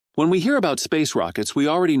When we hear about space rockets, we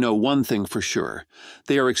already know one thing for sure.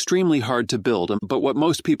 They are extremely hard to build, but what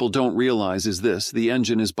most people don't realize is this: the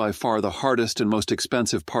engine is by far the hardest and most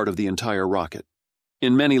expensive part of the entire rocket.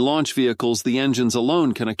 In many launch vehicles, the engines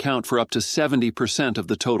alone can account for up to 70% of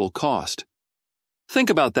the total cost. Think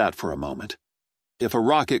about that for a moment. If a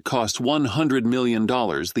rocket costs $100 million,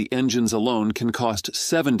 the engines alone can cost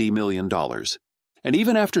 $70 million. And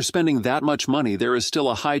even after spending that much money, there is still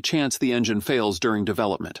a high chance the engine fails during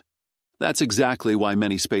development. That's exactly why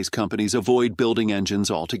many space companies avoid building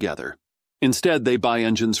engines altogether. Instead, they buy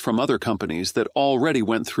engines from other companies that already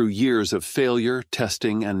went through years of failure,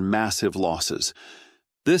 testing, and massive losses.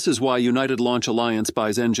 This is why United Launch Alliance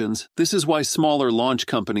buys engines. This is why smaller launch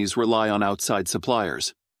companies rely on outside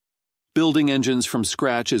suppliers. Building engines from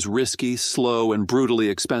scratch is risky, slow, and brutally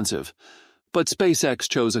expensive. But SpaceX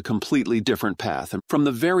chose a completely different path, and from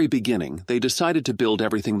the very beginning, they decided to build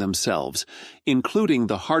everything themselves, including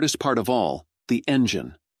the hardest part of all, the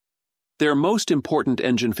engine. Their most important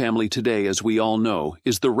engine family today, as we all know,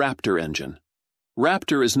 is the Raptor engine.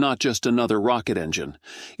 Raptor is not just another rocket engine.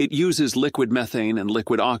 It uses liquid methane and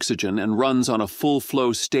liquid oxygen and runs on a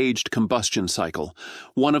full-flow staged combustion cycle,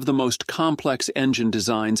 one of the most complex engine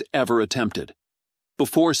designs ever attempted.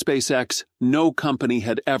 Before SpaceX, no company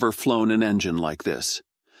had ever flown an engine like this.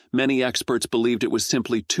 Many experts believed it was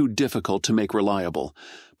simply too difficult to make reliable,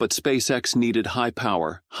 but SpaceX needed high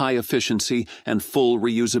power, high efficiency, and full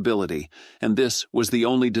reusability, and this was the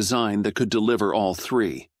only design that could deliver all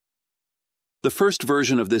three. The first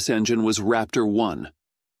version of this engine was Raptor 1.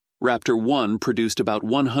 Raptor 1 produced about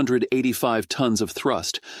 185 tons of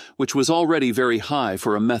thrust, which was already very high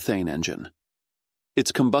for a methane engine.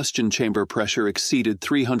 Its combustion chamber pressure exceeded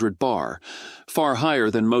 300 bar, far higher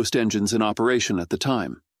than most engines in operation at the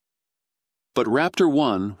time. But Raptor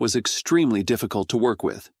 1 was extremely difficult to work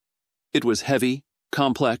with. It was heavy,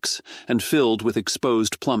 complex, and filled with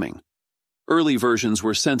exposed plumbing. Early versions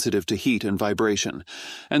were sensitive to heat and vibration,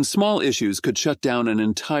 and small issues could shut down an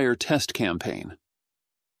entire test campaign.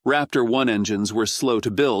 Raptor 1 engines were slow to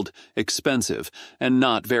build, expensive, and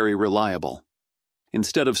not very reliable.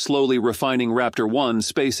 Instead of slowly refining Raptor 1,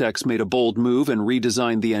 SpaceX made a bold move and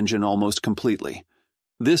redesigned the engine almost completely.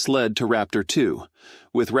 This led to Raptor 2.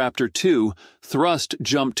 With Raptor 2, thrust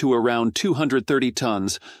jumped to around 230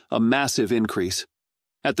 tons, a massive increase.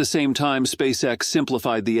 At the same time, SpaceX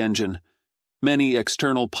simplified the engine. Many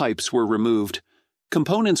external pipes were removed.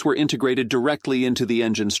 Components were integrated directly into the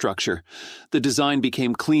engine structure. The design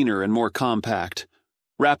became cleaner and more compact.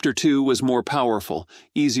 Raptor 2 was more powerful,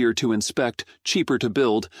 easier to inspect, cheaper to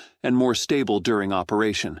build, and more stable during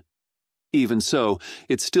operation. Even so,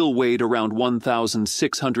 it still weighed around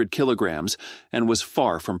 1,600 kilograms and was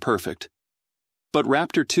far from perfect. But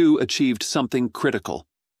Raptor 2 achieved something critical.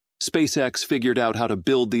 SpaceX figured out how to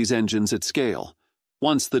build these engines at scale.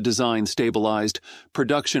 Once the design stabilized,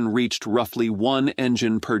 production reached roughly one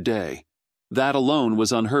engine per day. That alone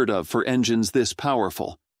was unheard of for engines this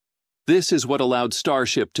powerful. This is what allowed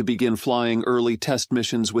Starship to begin flying early test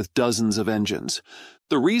missions with dozens of engines.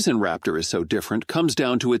 The reason Raptor is so different comes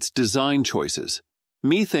down to its design choices.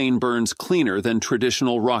 Methane burns cleaner than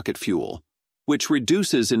traditional rocket fuel, which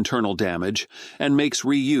reduces internal damage and makes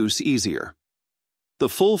reuse easier. The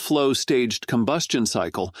full-flow staged combustion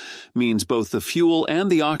cycle means both the fuel and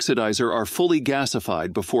the oxidizer are fully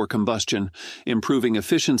gasified before combustion, improving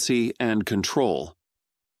efficiency and control.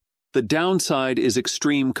 The downside is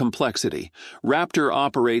extreme complexity. Raptor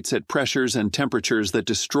operates at pressures and temperatures that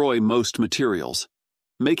destroy most materials.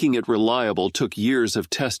 Making it reliable took years of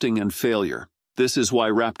testing and failure. This is why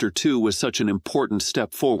Raptor 2 was such an important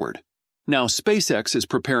step forward. Now SpaceX is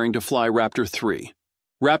preparing to fly Raptor 3.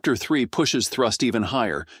 Raptor 3 pushes thrust even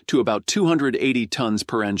higher, to about 280 tons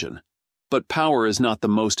per engine. But power is not the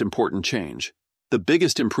most important change. The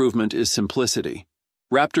biggest improvement is simplicity.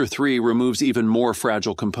 Raptor 3 removes even more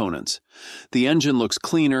fragile components. The engine looks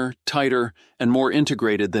cleaner, tighter, and more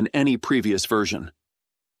integrated than any previous version.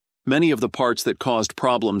 Many of the parts that caused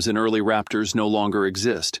problems in early Raptors no longer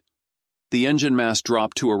exist. The engine mass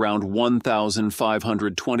dropped to around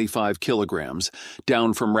 1,525 kilograms,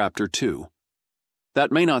 down from Raptor 2.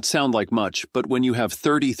 That may not sound like much, but when you have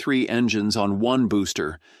 33 engines on one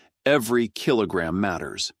booster, every kilogram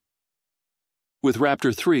matters. With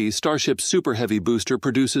Raptor 3, Starship's Super Heavy booster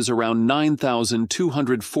produces around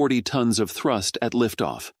 9,240 tons of thrust at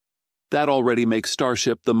liftoff. That already makes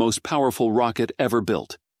Starship the most powerful rocket ever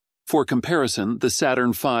built. For comparison, the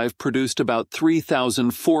Saturn V produced about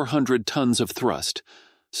 3,400 tons of thrust.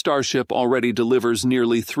 Starship already delivers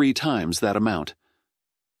nearly 3 times that amount.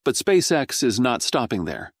 But SpaceX is not stopping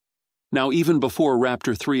there. Now, even before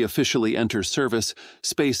Raptor 3 officially enters service,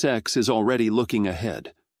 SpaceX is already looking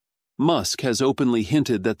ahead. Musk has openly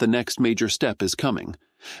hinted that the next major step is coming,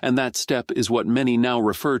 and that step is what many now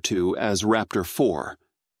refer to as Raptor 4.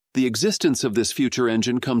 The existence of this future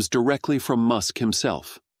engine comes directly from Musk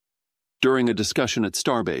himself. During a discussion at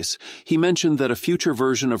Starbase, he mentioned that a future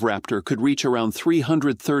version of Raptor could reach around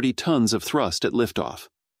 330 tons of thrust at liftoff.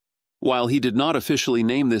 While he did not officially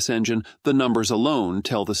name this engine, the numbers alone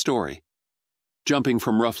tell the story. Jumping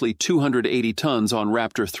from roughly 280 tons on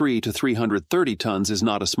Raptor 3 to 330 tons is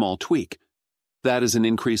not a small tweak. That is an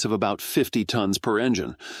increase of about 50 tons per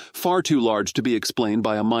engine, far too large to be explained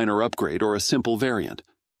by a minor upgrade or a simple variant.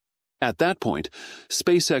 At that point,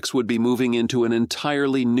 SpaceX would be moving into an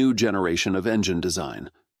entirely new generation of engine design.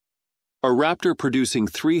 A Raptor producing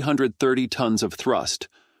 330 tons of thrust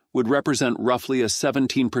would represent roughly a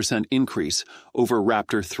 17% increase over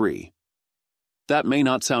Raptor 3. That may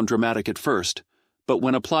not sound dramatic at first, but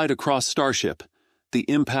when applied across Starship, the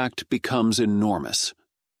impact becomes enormous.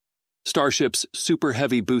 Starship's Super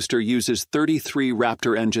Heavy booster uses 33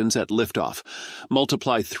 Raptor engines at liftoff.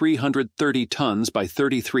 Multiply 330 tons by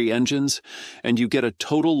 33 engines, and you get a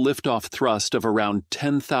total liftoff thrust of around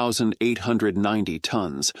 10,890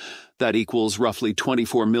 tons. That equals roughly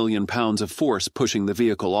 24 million pounds of force pushing the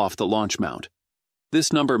vehicle off the launch mount.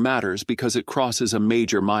 This number matters because it crosses a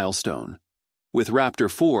major milestone. With Raptor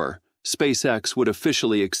 4, SpaceX would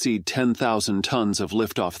officially exceed 10,000 tons of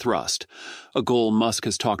liftoff thrust, a goal Musk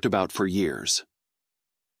has talked about for years.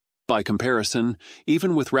 By comparison,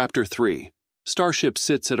 even with Raptor 3, Starship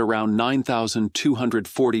sits at around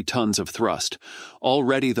 9,240 tons of thrust,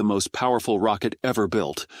 already the most powerful rocket ever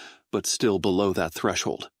built, but still below that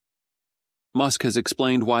threshold. Musk has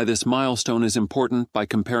explained why this milestone is important by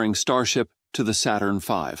comparing Starship to the Saturn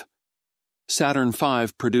V. Saturn V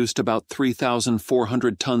produced about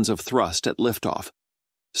 3,400 tons of thrust at liftoff.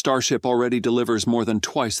 Starship already delivers more than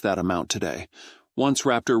twice that amount today. Once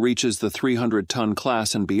Raptor reaches the 300-ton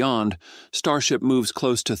class and beyond, Starship moves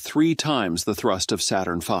close to 3 times the thrust of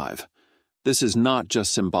Saturn V. This is not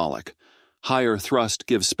just symbolic. Higher thrust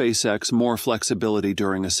gives SpaceX more flexibility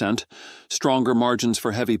during ascent, stronger margins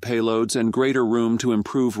for heavy payloads, and greater room to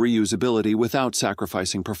improve reusability without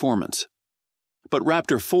sacrificing performance. But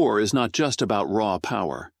Raptor 4 is not just about raw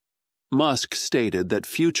power. Musk stated that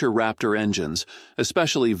future Raptor engines,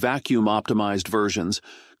 especially vacuum-optimized versions,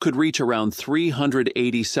 could reach around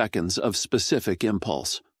 380 seconds of specific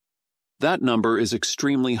impulse. That number is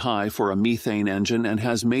extremely high for a methane engine and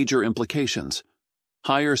has major implications.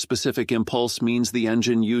 Higher specific impulse means the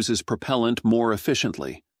engine uses propellant more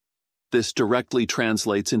efficiently. This directly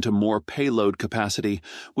translates into more payload capacity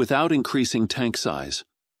without increasing tank size.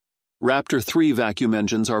 Raptor 3 vacuum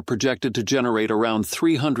engines are projected to generate around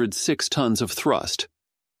 306 tons of thrust.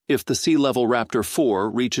 If the sea-level Raptor 4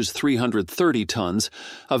 reaches 330 tons,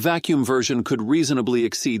 a vacuum version could reasonably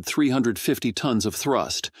exceed 350 tons of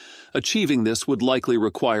thrust. Achieving this would likely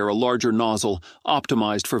require a larger nozzle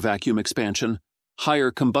optimized for vacuum expansion, higher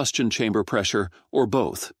combustion chamber pressure, or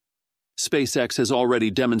both. SpaceX has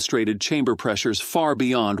already demonstrated chamber pressures far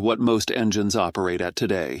beyond what most engines operate at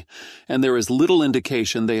today, and there is little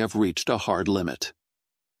indication they have reached a hard limit.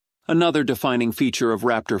 Another defining feature of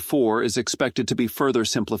Raptor 4 is expected to be further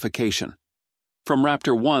simplification. From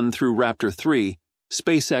Raptor 1 through Raptor 3,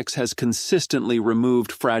 SpaceX has consistently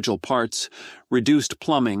removed fragile parts, reduced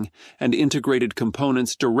plumbing, and integrated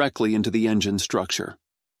components directly into the engine structure.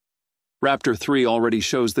 Raptor 3 already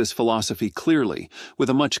shows this philosophy clearly, with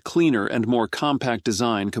a much cleaner and more compact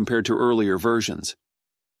design compared to earlier versions.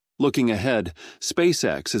 Looking ahead,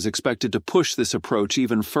 SpaceX is expected to push this approach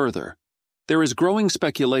even further. There is growing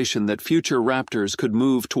speculation that future Raptors could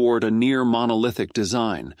move toward a near-monolithic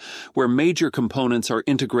design, where major components are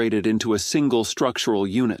integrated into a single structural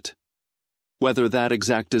unit. Whether that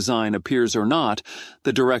exact design appears or not,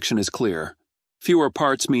 the direction is clear. Fewer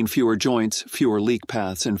parts mean fewer joints, fewer leak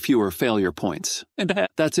paths, and fewer failure points. And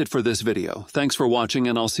that's it for this video. Thanks for watching,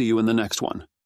 and I'll see you in the next one.